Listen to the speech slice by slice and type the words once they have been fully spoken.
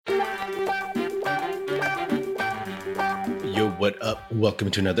What up? Welcome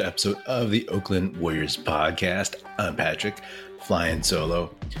to another episode of the Oakland Warriors podcast. I'm Patrick, flying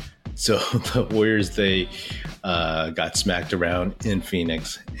solo. So the Warriors, they got smacked around in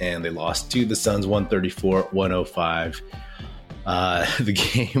Phoenix and they lost to the Suns 134-105. The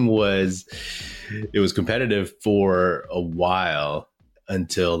game was competitive for a while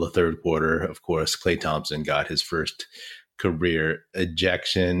until the third quarter. Of course, Klay Thompson got his first career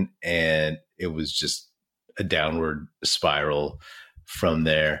ejection, and it was just a downward spiral from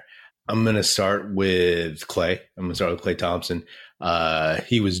there. I'm going to start with Klay. I'm going to start with Klay Thompson.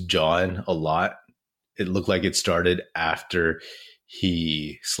 He was jawing a lot. It looked like it started after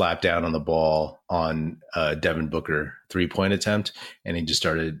he slapped down on the ball on Devin Booker 3-point attempt, and he just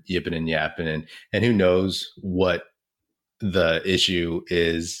started yipping and yapping. And who knows what the issue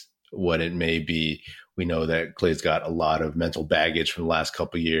is, what it may be. We know that Klay's got a lot of mental baggage from the last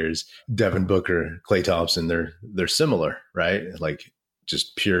couple of years. Devin Booker, Klay Thompson, they're similar, right? Like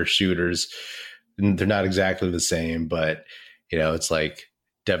just pure shooters. They're not exactly the same, but it's like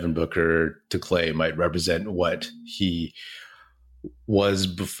Devin Booker to Klay might represent what he was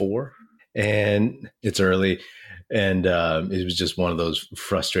before. And it's early. And it was just one of those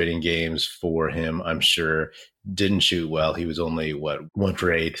frustrating games for him, I'm sure. Didn't shoot well. He was only, 1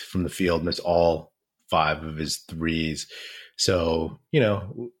 for 8 from the field, missed all 5 of his threes. So,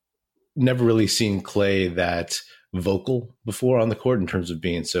 never really seen Klay that vocal before on the court in terms of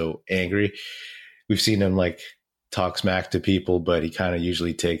being so angry. We've seen him talk smack to people, but he kind of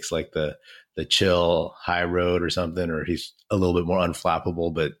usually takes the chill high road or something, or he's a little bit more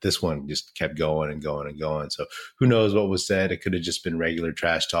unflappable, but this one just kept going and going and going. So who knows what was said? It could have just been regular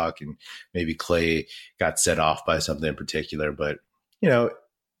trash talk, and maybe Klay got set off by something in particular, but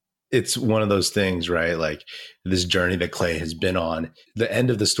it's one of those things, right? Like this journey that Klay has been on. The end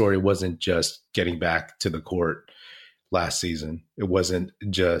of the story wasn't just getting back to the court last season. It wasn't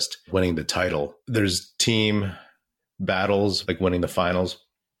just winning the title. There's team battles, like winning the finals.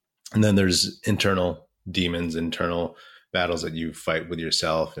 And then there's internal demons, internal battles that you fight with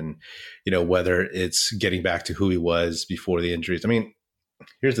yourself. And, whether it's getting back to who he was before the injuries. I mean,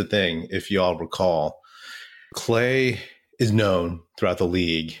 here's the thing. If you all recall, Klay is known throughout the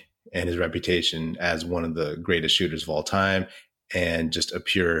league and his reputation as one of the greatest shooters of all time, and just a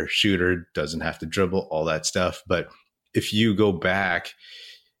pure shooter, doesn't have to dribble, all that stuff. But if you go back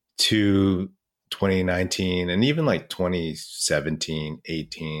to 2019 and even 2017,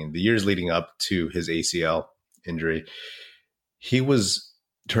 18, the years leading up to his ACL injury, he was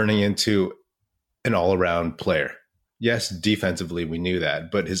turning into an all-around player. Yes, defensively, we knew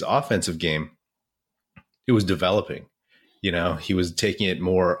that, but his offensive game, it was developing. He was taking it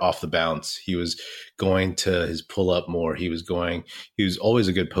more off the bounce. He was going to his pull-up more. He was always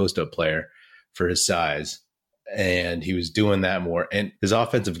a good post-up player for his size. And he was doing that more. And his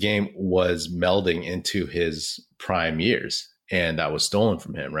offensive game was melding into his prime years. And that was stolen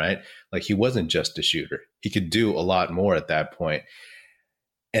from him, right? He wasn't just a shooter. He could do a lot more at that point.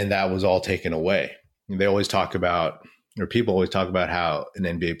 And that was all taken away. They always talk about, or people always talk about how an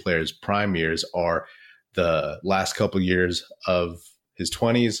NBA player's prime years are the last couple years of his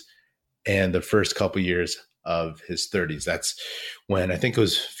 20s and the first couple years of his 30s. That's when, I think it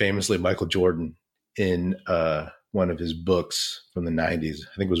was famously Michael Jordan in one of his books from the 90s,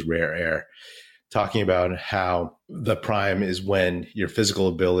 I think it was Rare Air, talking about how the prime is when your physical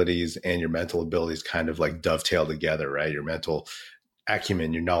abilities and your mental abilities kind of dovetail together, right? Your mental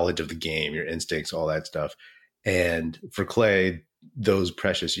acumen, your knowledge of the game, your instincts, all that stuff. And for Klay, those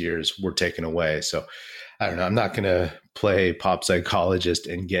precious years were taken away. So I don't know, I'm not going to play pop psychologist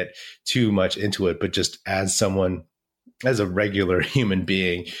and get too much into it, but just as someone, as a regular human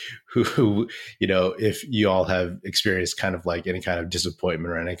being who, if you all have experienced kind of any kind of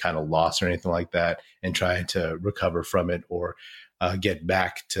disappointment or any kind of loss or anything like that, and trying to recover from it or get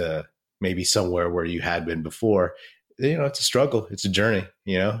back to maybe somewhere where you had been before, it's a struggle. It's a journey,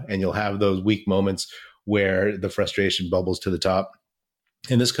 and you'll have those weak moments where the frustration bubbles to the top.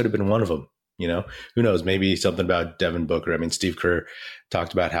 And this could have been one of them. Who knows, maybe something about Devin Booker. I mean, Steve Kerr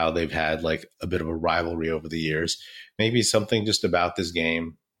talked about how they've had a bit of a rivalry over the years. Maybe something just about this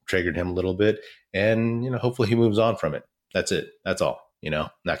game triggered him a little bit, and, hopefully he moves on from it. That's it. That's all,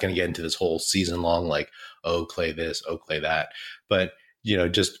 not going to get into this whole season long, oh, Klay this, oh, Klay that. But,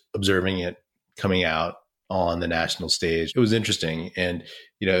 just observing it coming out on the national stage, it was interesting. And,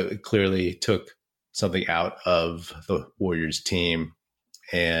 it clearly took something out of the Warriors team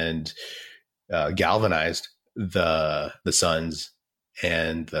and galvanized the Suns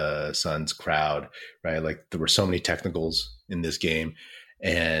and the Suns crowd, right? There were so many technicals in this game,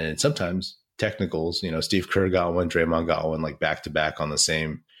 and sometimes technicals. Steve Kerr got one, Draymond got one, like back to back on the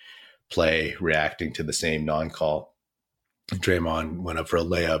same play, reacting to the same non-call. Draymond went up for a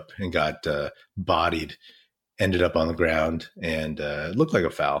layup and got bodied, ended up on the ground, and it looked like a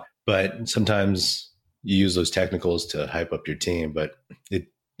foul. But sometimes you use those technicals to hype up your team, but it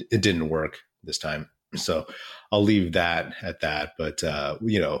didn't work this time. So I'll leave that at that. But,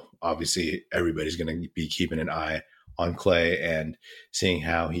 obviously everybody's going to be keeping an eye on Klay and seeing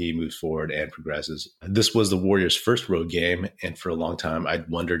how he moves forward and progresses. This was the Warriors' first road game. And for a long time, I'd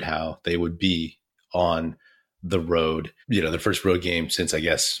wondered how they would be on the road, the first road game since, I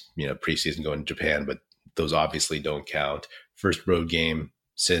guess, preseason going to Japan, but those obviously don't count. First road game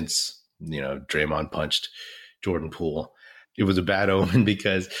since, Draymond punched Jordan Poole. It was a bad omen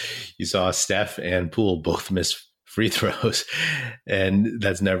because you saw Steph and Poole both miss free throws, and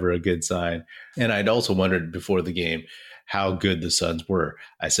that's never a good sign. And I'd also wondered before the game how good the Suns were.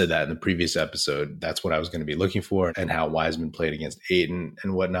 I said that in the previous episode. That's what I was going to be looking for, and how Wiseman played against Ayton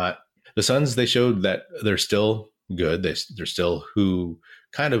and whatnot. The Suns, they showed that they're still good. They're still who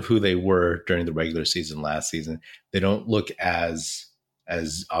they were during the regular season last season. They don't look as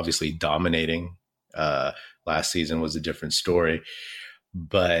obviously dominating. Last season was a different story,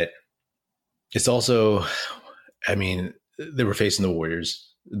 but it's also, they were facing the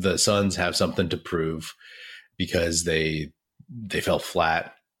Warriors. The Suns have something to prove because they fell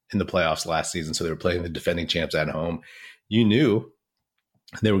flat in the playoffs last season. So they were playing the defending champs at home. You knew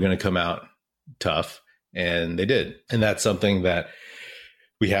they were going to come out tough, and they did. And that's something that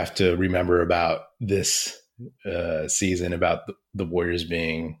we have to remember about this season, about the Warriors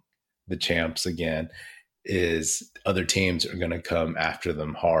being the champs again, is other teams are going to come after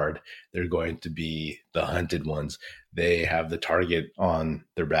them hard. They're going to be the hunted ones. They have the target on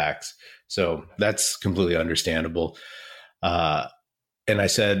their backs. So that's completely understandable. And I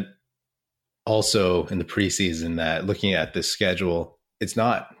said also in the preseason that looking at this schedule, it's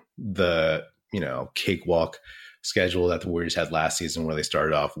not the, cakewalk schedule that the Warriors had last season where they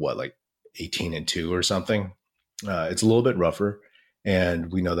started off, 18-2 or something. It's a little bit rougher.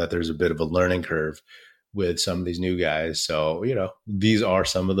 And we know that there's a bit of a learning curve with some of these new guys. So, these are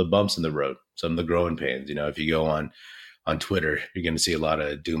some of the bumps in the road, some of the growing pains. If you go on Twitter, you're going to see a lot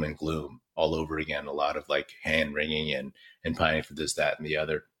of doom and gloom all over again, a lot of like hand wringing and pining for this, that, and the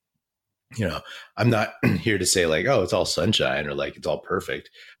other. I'm not here to say like, oh, it's all sunshine or like it's all perfect.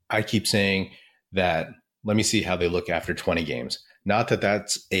 I keep saying that, let me see how they look after 20 games. Not that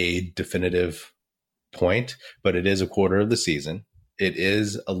that's a definitive point, but it is a quarter of the season. It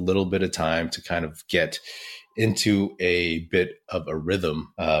is a little bit of time to kind of get into a bit of a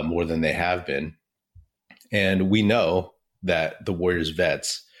rhythm more than they have been. And we know that the Warriors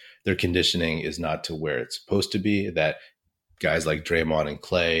vets, their conditioning is not to where it's supposed to be, that guys like Draymond and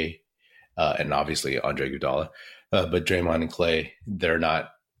Klay, and obviously Andre Iguodala, but Draymond and Klay, they're not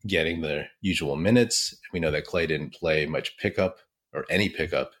getting the usual minutes. We know that Klay didn't play much pickup or any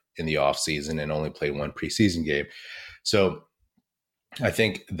pickup in the offseason and only played one preseason game. So I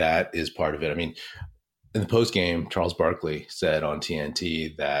think that is part of it. In the post game, Charles Barkley said on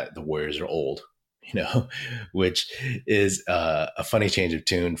TNT that the Warriors are old, which is a funny change of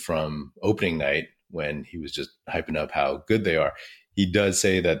tune from opening night when he was just hyping up how good they are. He does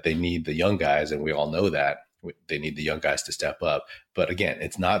say that they need the young guys, and we all know that they need the young guys to step up. But again,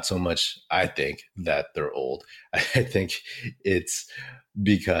 it's not so much, I think, that they're old. I think it's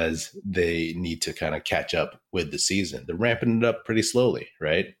because they need to kind of catch up with the season. They're ramping it up pretty slowly,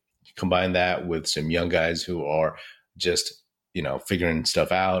 right? Combine that with some young guys who are just, figuring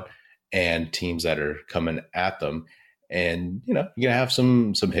stuff out, and teams that are coming at them. And, you're going to have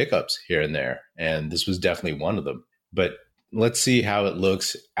some hiccups here and there. And this was definitely one of them. But let's see how it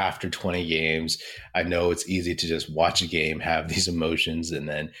looks after 20 games. I know it's easy to just watch a game, have these emotions, and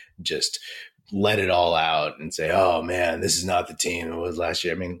then just let it all out and say, oh man, this is not the team it was last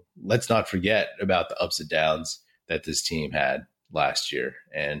year. Let's not forget about the ups and downs that this team had last year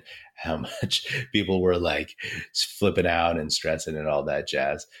and how much people were like flipping out and stressing and all that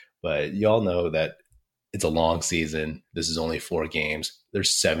jazz. But y'all know that it's a long season. This is only 4 games.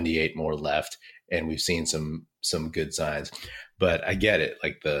 There's 78 more left, and we've seen some good signs. But I get it.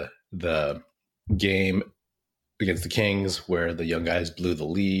 Like the game against the Kings where the young guys blew the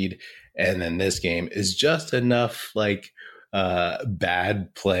lead, and then this game is just enough like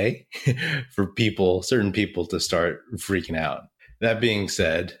bad play for certain people to start freaking out. That being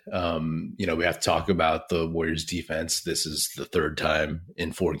said, we have to talk about the Warriors defense. This is the 3rd time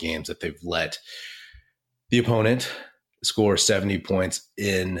in 4 games that they've let the opponent score 70 points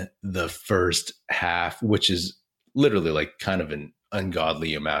in the first half, which is literally like kind of an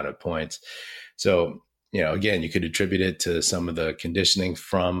ungodly amount of points. So, again, you could attribute it to some of the conditioning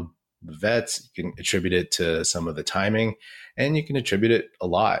from the vets. You can attribute it to some of the timing, and you can attribute it a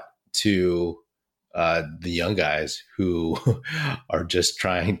lot to the young guys who are just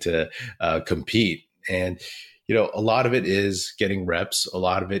trying to compete. And, a lot of it is getting reps. A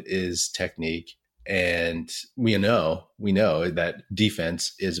lot of it is technique. And we know that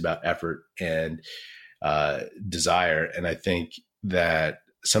defense is about effort and desire. And I think that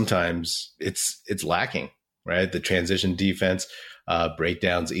sometimes it's lacking, right? The transition defense,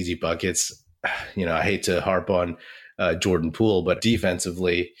 breakdowns, easy buckets. I hate to harp on Jordan Poole, but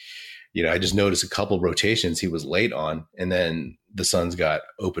defensively, I just noticed a couple rotations he was late on, and then the Suns got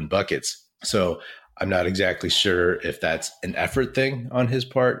open buckets. So I'm not exactly sure if that's an effort thing on his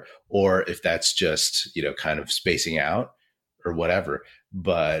part or if that's just, kind of spacing out or whatever.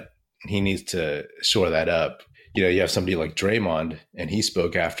 But he needs to shore that up. You have somebody like Draymond, and he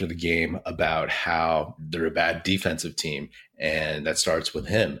spoke after the game about how they're a bad defensive team, and that starts with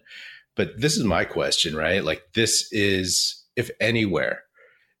him. But this is my question, right? Like, this is, if anywhere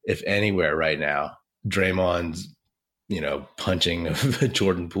right now, Draymond's, punching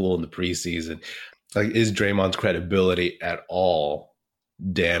Jordan Poole in the preseason. Like, is Draymond's credibility at all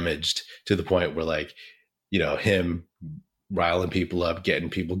damaged to the point where, him riling people up, getting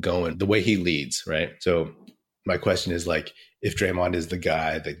people going, the way he leads, right? So my question is, if Draymond is the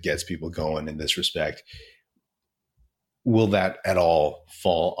guy that gets people going in this respect, will that at all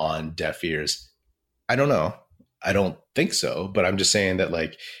fall on deaf ears? I don't know. I don't think so, but I'm just saying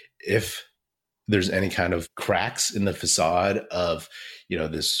that, if there's any kind of cracks in the facade of,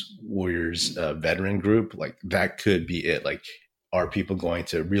 this Warriors veteran group, that could be it. Are people going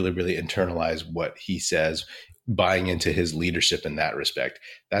to really, really internalize what he says, buying into his leadership in that respect?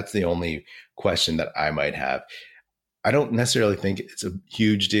 That's the only question that I might have. I don't necessarily think it's a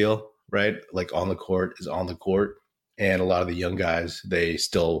huge deal, right? On the court is on the court. And a lot of the young guys, they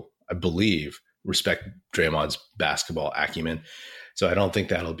still, I believe, respect Draymond's basketball acumen. So I don't think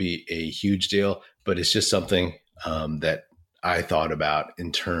that'll be a huge deal, but it's just something that I thought about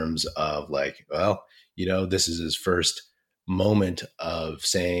in terms of this is his first moment of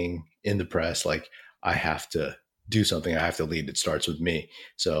saying in the press, I have to do something. I have to lead. It starts with me.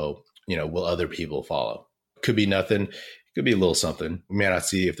 So, will other people follow? Could be nothing. It could be a little something. We may not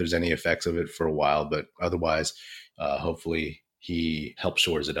see if there's any effects of it for a while, but otherwise, hopefully he helps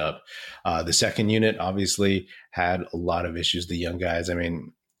shores it up. The second unit obviously had a lot of issues. The young guys, I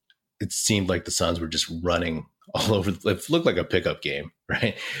mean, it seemed like the Suns were just running all over. It looked like a pickup game,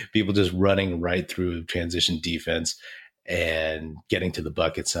 right? People just running right through transition defense and getting to the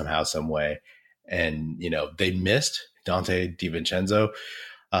bucket somehow, some way. And, they missed Dante DiVincenzo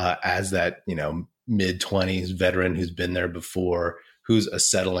as that, mid-20s veteran who's been there before, who's a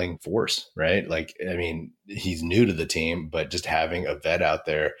settling force, right? He's new to the team, but just having a vet out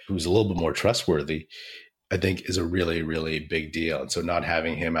there who's a little bit more trustworthy, I think, is a really, really big deal. And so not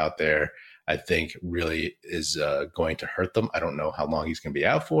having him out there, I think, really is going to hurt them. I don't know how long he's going to be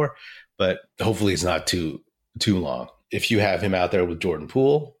out for, but hopefully it's not too long. If you have him out there with Jordan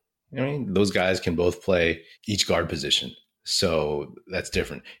Poole, those guys can both play each guard position. So that's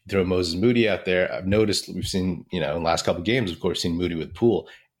different. You throw Moses Moody out there. I've noticed, we've seen, in the last couple of games, of course, seen Moody with Poole.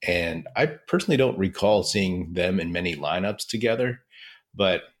 And I personally don't recall seeing them in many lineups together,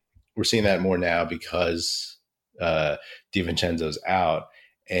 but we're seeing that more now because DiVincenzo's out.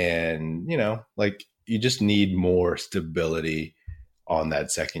 And, you just need more stability on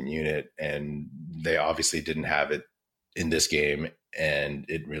that second unit. And they obviously didn't have it in this game, and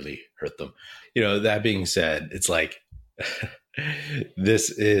it really hurt them. That being said, it's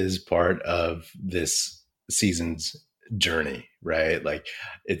this is part of this season's journey, right?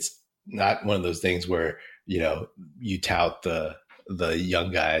 It's not one of those things where, you tout the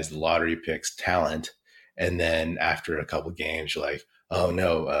young guys, the lottery picks talent. And then after a couple of games, you're like, oh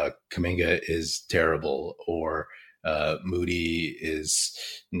no, Kuminga is terrible, or Moody is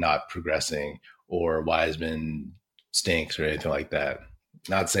not progressing, or Wiseman stinks, or anything like that.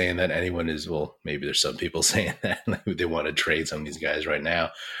 Not saying that anyone is, well, maybe there's some people saying that they want to trade some of these guys right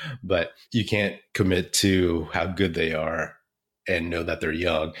now, but you can't commit to how good they are and know that they're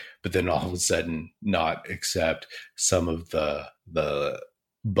young, but then all of a sudden not accept some of the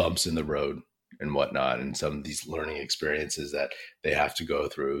bumps in the road and whatnot, and some of these learning experiences that they have to go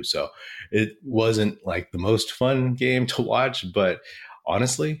through. So it wasn't the most fun game to watch, but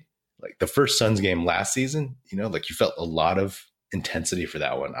honestly, the first Suns game last season, you felt a lot of intensity for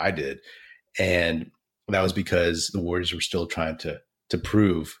that one. I did. And that was because the Warriors were still trying to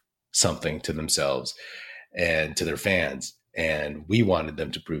prove something to themselves and to their fans. and we wanted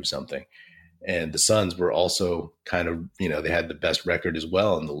them to prove something. And the Suns were also kind of, they had the best record as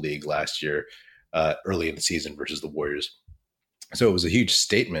well in the league last year, early in the season versus the Warriors. So it was a huge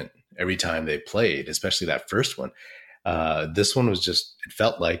statement every time they played, especially that first one. This one was just, it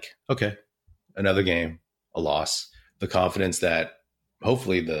felt like, okay, another game, a loss. The confidence that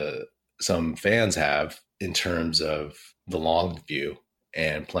hopefully some fans have in terms of the long view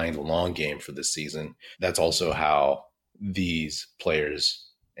and playing the long game for this season. That's also how these players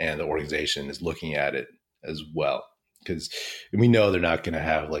and the organization is looking at it as well. Because we know they're not going to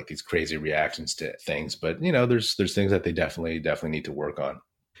have like these crazy reactions to things, but there's things that they definitely need to work on.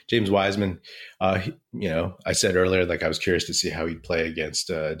 James Wiseman, I said earlier, like I was curious to see how he'd play against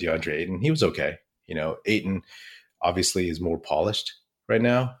DeAndre Ayton. He was okay. Ayton obviously is more polished right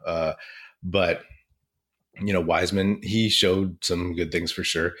now, but Wiseman, he showed some good things for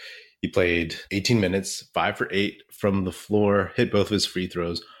sure. He played 18 minutes, 5 for 8 from the floor, hit both of his free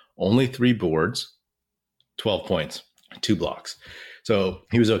throws, only 3 boards, 12 points, 2 blocks. So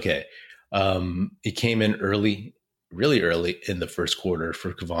he was okay. He came in early, really early in the first quarter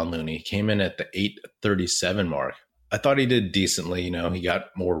for Kevon Looney. He came in at the 8:37 mark. I thought he did decently. He got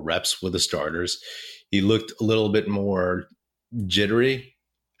more reps with the starters. He looked a little bit more jittery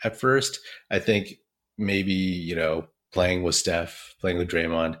at first. I think maybe, playing with Steph, playing with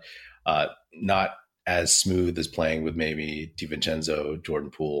Draymond, not as smooth as playing with maybe DiVincenzo,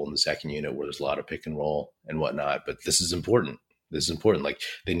 Jordan Poole in the second unit where there's a lot of pick and roll and whatnot. But this is important. Like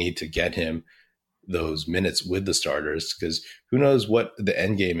they need to get him those minutes with the starters because who knows what the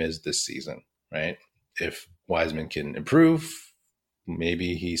end game is this season, right? If Wiseman can improve,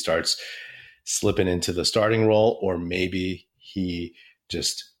 maybe he starts slipping into the starting role, or maybe he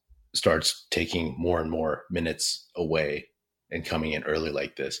just starts taking more and more minutes away and coming in early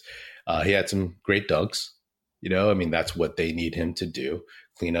like this. He had some great dunks, that's what they need him to do.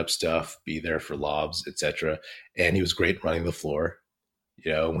 Clean up stuff, be there for lobs, etc. And he was great running the floor.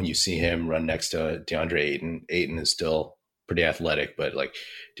 When you see him run next to DeAndre Ayton, Ayton is still pretty athletic, but like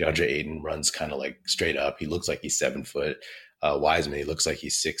DeAndre Ayton runs kind of like straight up. He looks like he's 7 foot. Wiseman, he looks like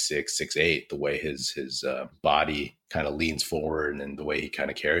he's 6'6", 6'8", the way his body kind of leans forward and the way he kind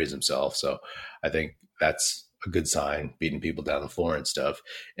of carries himself. So I think that's a good sign, beating people down the floor and stuff.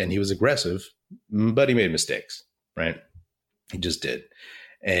 And he was aggressive, but he made mistakes, right? He just did.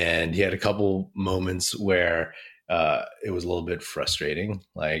 And he had a couple moments where it was a little bit frustrating.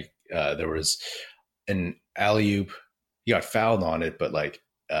 Like there was an alley-oop. He got fouled on it, but like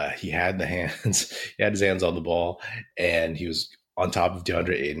he had his hands on the ball, and he was on top of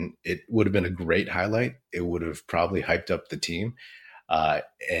DeAndre Ayton. It would have been a great highlight. It would have probably hyped up the team,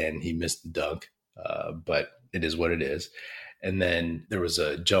 and he missed the dunk. But it is what it is. And then there was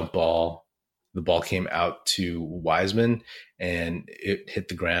a jump ball. The ball came out to Wiseman, and it hit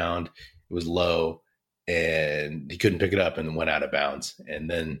the ground. It was low, and he couldn't pick it up and went out of bounds. And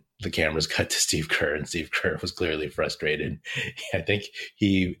then the cameras cut to Steve Kerr, and Steve Kerr was clearly frustrated. I think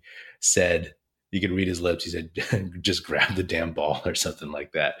he said, you could read his lips, he said, just grab the damn ball or something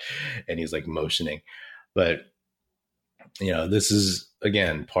like that. And he's like motioning. But, this is,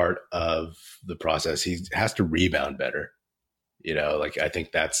 again, part of the process. He has to rebound better. I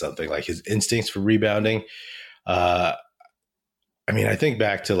think that's something like his instincts for rebounding. I think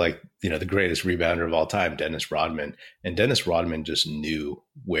back to the greatest rebounder of all time, Dennis Rodman. And Dennis Rodman just knew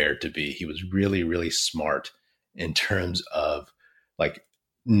where to be. He was really, really smart in terms of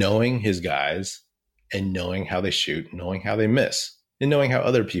knowing his guys and knowing how they shoot, knowing how they miss, and knowing how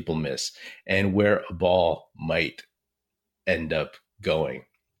other people miss and where a ball might end up going.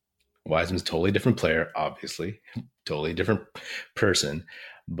 Wiseman's a totally different player, obviously, totally different person.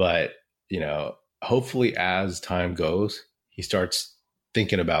 But, hopefully as time goes, he starts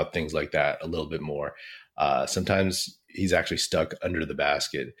thinking about things like that a little bit more. Sometimes he's actually stuck under the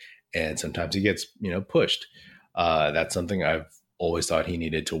basket, and sometimes he gets, pushed. That's something I've always thought he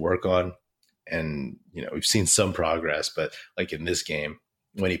needed to work on. And, we've seen some progress, but like in this game,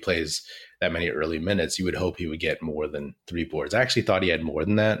 when he plays that many early minutes, you would hope he would get more than 3 boards. I actually thought he had more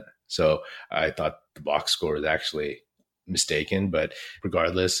than that. So I thought the box score was actually mistaken, but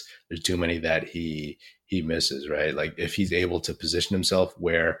regardless, there's too many that he misses, right? Like if he's able to position himself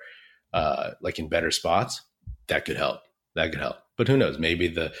where, in better spots, that could help. But who knows? Maybe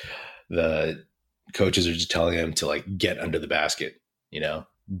the coaches are just telling him to get under the basket,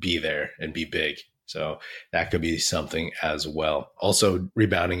 be there and be big. So that could be something as well. Also,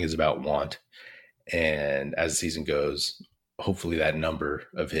 rebounding is about want. And as the season goes, hopefully that number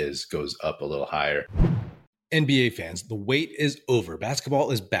of his goes up a little higher. NBA fans, the wait is over.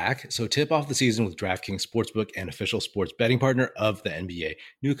 Basketball is back, so tip off the season with DraftKings Sportsbook, an official sports betting partner of the NBA.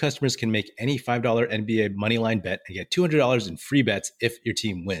 New customers can make any $5 NBA moneyline bet and get $200 in free bets if your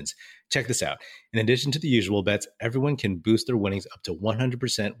team wins. Check this out. In addition to the usual bets, everyone can boost their winnings up to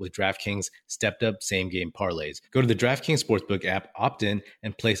 100% with DraftKings stepped-up same-game parlays. Go to the DraftKings Sportsbook app, opt in,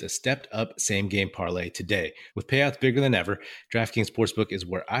 and place a stepped-up same-game parlay today. With payouts bigger than ever, DraftKings Sportsbook is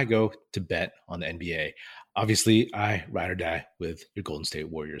where I go to bet on the NBA. Obviously, I ride or die with your Golden State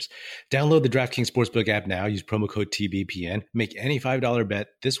Warriors. Download the DraftKings Sportsbook app now. Use promo code TBPN. Make any $5 bet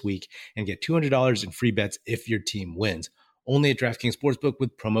this week and get $200 in free bets if your team wins. Only at DraftKings Sportsbook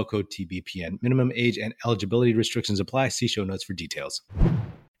with promo code TBPN. Minimum age and eligibility restrictions apply. See show notes for details.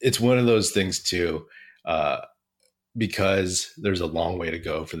 It's one of those things, too, because there's a long way to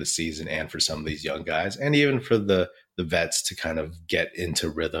go for the season and for some of these young guys, and even for the vets to kind of get into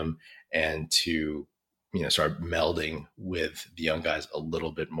rhythm and to start melding with the young guys a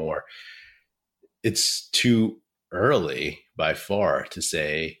little bit more. It's too early by far to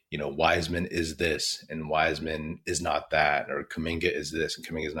say, Wiseman is this and Wiseman is not that, or Kuminga is this and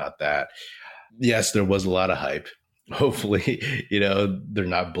Kuminga is not that. Yes, there was a lot of hype. Hopefully, they're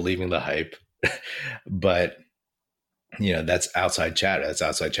not believing the hype, but that's outside chatter. That's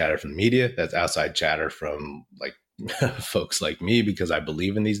outside chatter from the media. That's outside chatter from folks like me, because I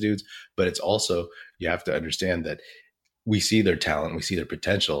believe in these dudes. But it's also, you have to understand that we see their talent, we see their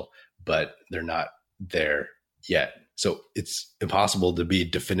potential, but they're not there yet. So it's impossible to be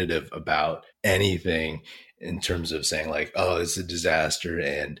definitive about anything in terms of saying it's a disaster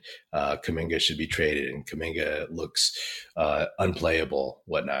and Kuminga should be traded and Kuminga looks unplayable,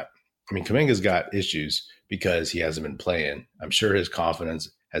 whatnot. I mean, Kuminga's got issues because he hasn't been playing. I'm sure his confidence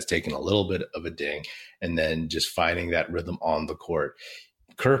has taken a little bit of a ding, and then just finding that rhythm on the court.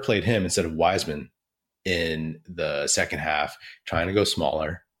 Kerr played him instead of Wiseman in the second half, trying to go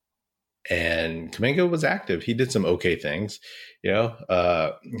smaller. And Kuminga was active. He did some okay things,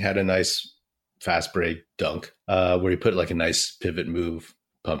 had a nice fast break dunk where he put a nice pivot move,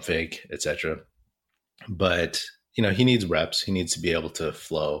 pump fake, etc. But, he needs reps. He needs to be able to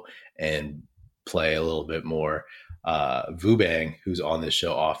flow and play a little bit more. Vubang, who's on this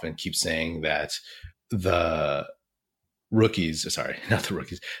show often, keeps saying that the lottery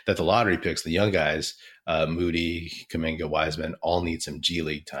picks, the young guys, Moody, Kuminga, Wiseman, all need some G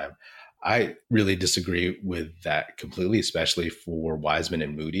League time. I really disagree with that completely, especially for Wiseman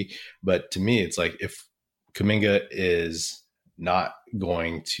and Moody. But to me, it's if Kuminga is not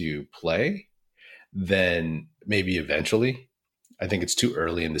going to play, then maybe eventually. I think it's too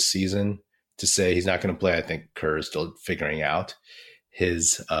early in the season to say he's not going to play. I think Kerr is still figuring out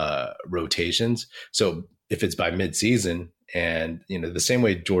his rotations. So if it's by midseason, and the same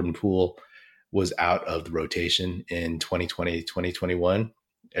way Jordan Poole was out of the rotation in 2020, 2021,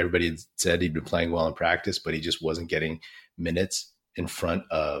 everybody had said he'd been playing well in practice, but he just wasn't getting minutes in front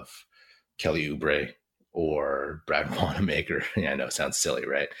of Kelly Oubre or Brad Wanamaker. Yeah, I know it sounds silly,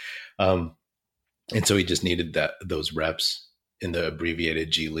 right? And so he just needed those reps in the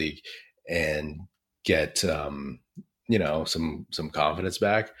abbreviated G League and get some confidence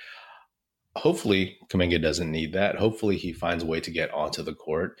back. Hopefully Kuminga doesn't need that. Hopefully he finds a way to get onto the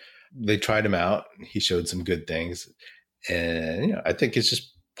court. They tried him out. He showed some good things. And I think it's just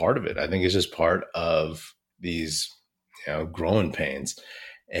part of it. I think it's just part of these growing pains.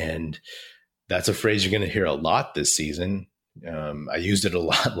 And that's a phrase you're going to hear a lot this season. I used it a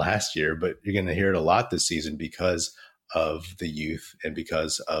lot last year, but you're going to hear it a lot this season because of the youth and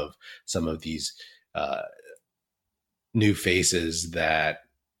because of some of these new faces that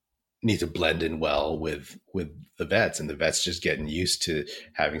need to blend in well with the vets, and the vets just getting used to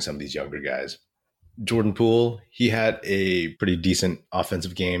having some of these younger guys. Jordan Poole, he had a pretty decent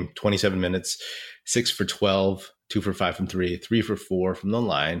offensive game, 27 minutes, 6 for 12, 2 for 5 from 3, 3 for 4 from the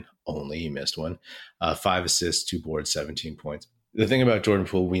line. Only he missed one. 5 assists, 2 boards, 17 points. The thing about Jordan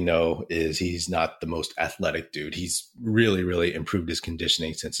Poole we know is he's not the most athletic dude. He's really, really improved his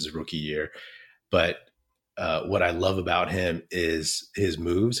conditioning since his rookie year. But what I love about him is his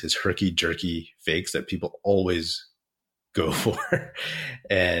moves, his herky-jerky fakes that people always go for.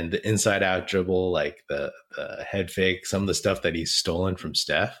 And the inside-out dribble, the head fake, some of the stuff that he's stolen from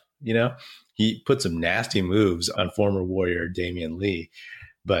Steph, he put some nasty moves on former Warrior Damian Lee.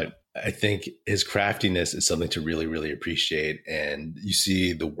 But I think his craftiness is something to really, really appreciate. And you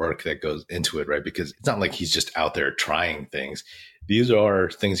see the work that goes into it, right? Because it's not like he's just out there trying things. These are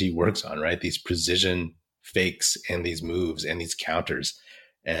things he works on, right? These precision fakes and these moves and these counters.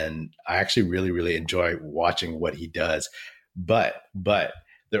 And I actually really, really enjoy watching what he does. But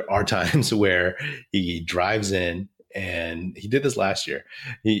there are times where he drives in, and he did this last year.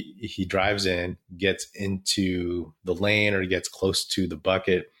 He drives in, gets into the lane or gets close to the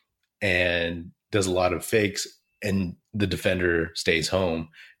bucket and does a lot of fakes, and the defender stays home,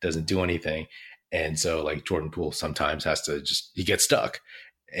 doesn't do anything. And so like Jordan Poole sometimes has to he gets stuck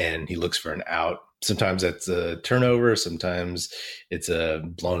and he looks for an out. Sometimes that's a turnover. Sometimes it's a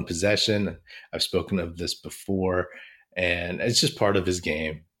blown possession. I've spoken of this before, and it's just part of his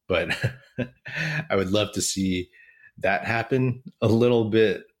game. But I would love to see that happen a little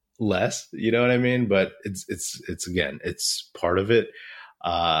bit less, you know what I mean? But it's again, it's part of it.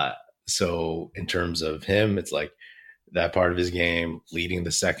 So in terms of him, it's like that part of his game, leading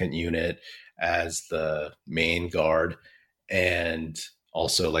the second unit as the main guard. And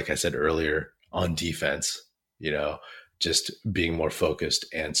also, like I said earlier, on defense, just being more focused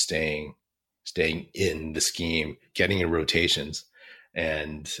and staying in the scheme, getting in rotations,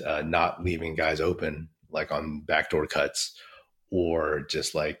 and not leaving guys open like on backdoor cuts or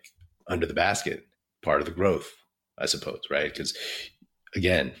just like under the basket. Part of the growth, I suppose, right? Because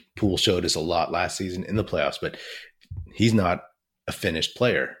again, Poole showed us a lot last season in the playoffs, but he's not a finished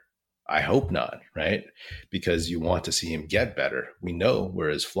player. I hope not, right? Because you want to see him get better. We know where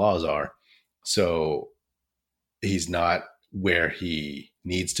his flaws are. So he's not where he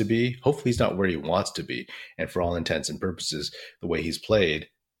needs to be. Hopefully he's not where he wants to be. And for all intents and purposes, the way he's played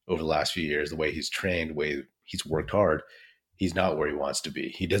over the last few years, the way he's trained, the way he's worked hard, he's not where he wants to be.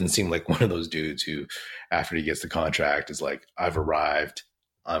 He doesn't seem like one of those dudes who, after he gets the contract, is like, I've arrived.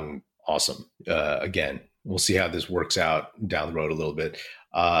 I'm awesome. Again, we'll see how this works out down the road a little bit.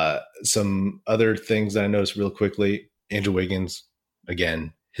 Some other things that I noticed real quickly, Andrew Wiggins,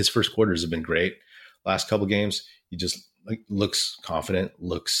 again, his first quarters have been great. Last couple games, he just looks confident,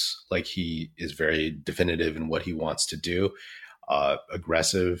 looks like he is very definitive in what he wants to do.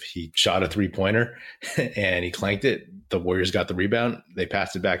 Aggressive. He shot a 3-pointer and he clanked it. The Warriors got the rebound. They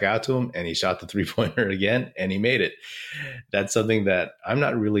passed it back out to him and he shot the 3-pointer again and he made it. That's something that I'm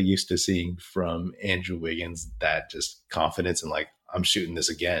not really used to seeing from Andrew Wiggins, that just confidence and like, I'm shooting this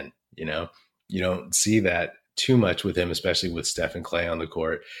again. You don't see that too much with him, especially with Steph and Klay on the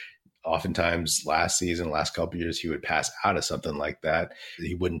court. Oftentimes last couple of years, he would pass out of something like that.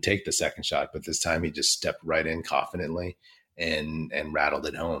 He wouldn't take the second shot, but this time he just stepped right in confidently and rattled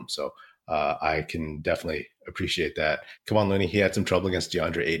it home. So I can definitely appreciate that. Come on, Looney. He had some trouble against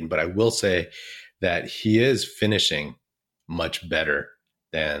DeAndre Ayton, but I will say that he is finishing much better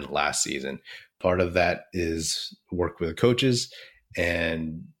than last season. Part of that is work with the coaches.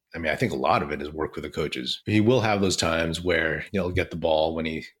 And I mean, I think a lot of it is work with the coaches. He will have those times where he'll get the ball when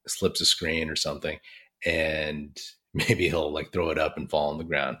he slips a screen or something, and maybe he'll like throw it up and fall on the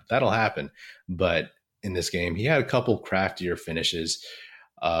ground. That'll happen. But in this game, he had a couple craftier finishes,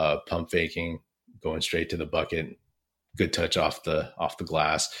 pump faking, going straight to the bucket, good touch off the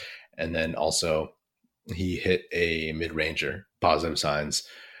glass. And then also he hit a mid-ranger, positive signs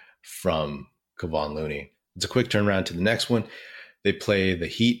from Kevon Looney. It's a quick turnaround to the next one. They play the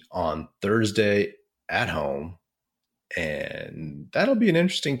Heat on Thursday at home, and that'll be an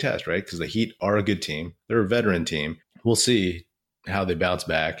interesting test, right? Because the Heat are a good team. They're a veteran team. We'll see how they bounce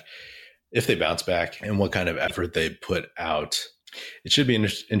back, if they bounce back, and what kind of effort they put out. It should be an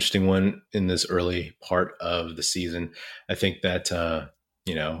interesting one in this early part of the season. I think that,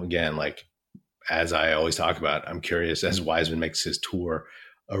 again, like as I always talk about, I'm curious as Wiseman makes his tour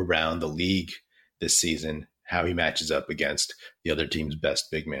around the league this season, how he matches up against the other team's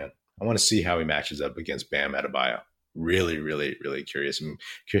best big man. I want to see how he matches up against Bam Adebayo. Really, really, really curious. I'm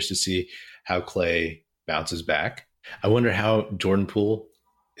curious to see how Klay bounces back. I wonder how Jordan Poole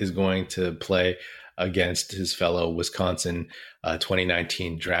is going to play against his fellow Wisconsin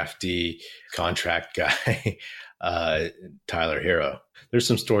 2019 draftee contract guy, Tyler Hero. There's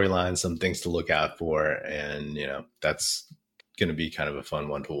some storylines, some things to look out for. And, that's going to be kind of a fun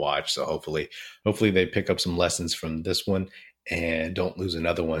one to watch. So hopefully they pick up some lessons from this one and don't lose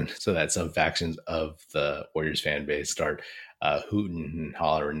another one, so that some factions of the Warriors fan base start hooting and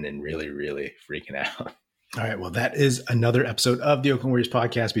hollering and really, really freaking out. All right. Well, that is another episode of the Oakland Warriors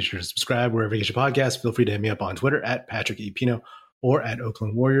podcast. Be sure to subscribe wherever you get your podcast. Feel free to hit me up on Twitter at Patrick E. Pino or at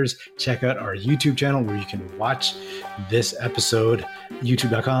Oakland Warriors. Check out our YouTube channel where you can watch this episode,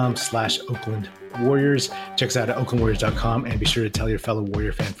 youtube.com/Oakland Warriors. Check us out at oaklandwarriors.com, and be sure to tell your fellow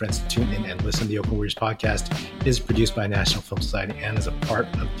Warrior fan friends to tune in and listen. The Oakland Warriors podcast is produced by National Film Society and is a part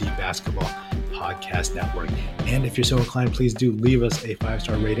of the Basketball Podcast Network. And if you're so inclined, please do leave us a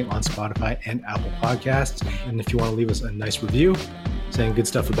 5-star rating on Spotify and Apple Podcasts. And if you want to leave us a nice review saying good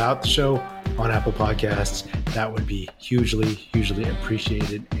stuff about the show on Apple Podcasts. That would be hugely, hugely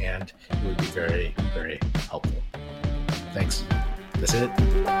appreciated, and it would be very, very helpful. Thanks. That's it.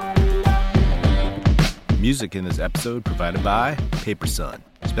 Music in this episode provided by Paper Sun.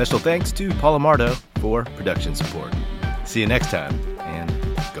 Special thanks to Paul Amardo for production support. See you next time, and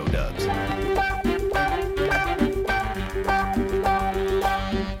go Dubs.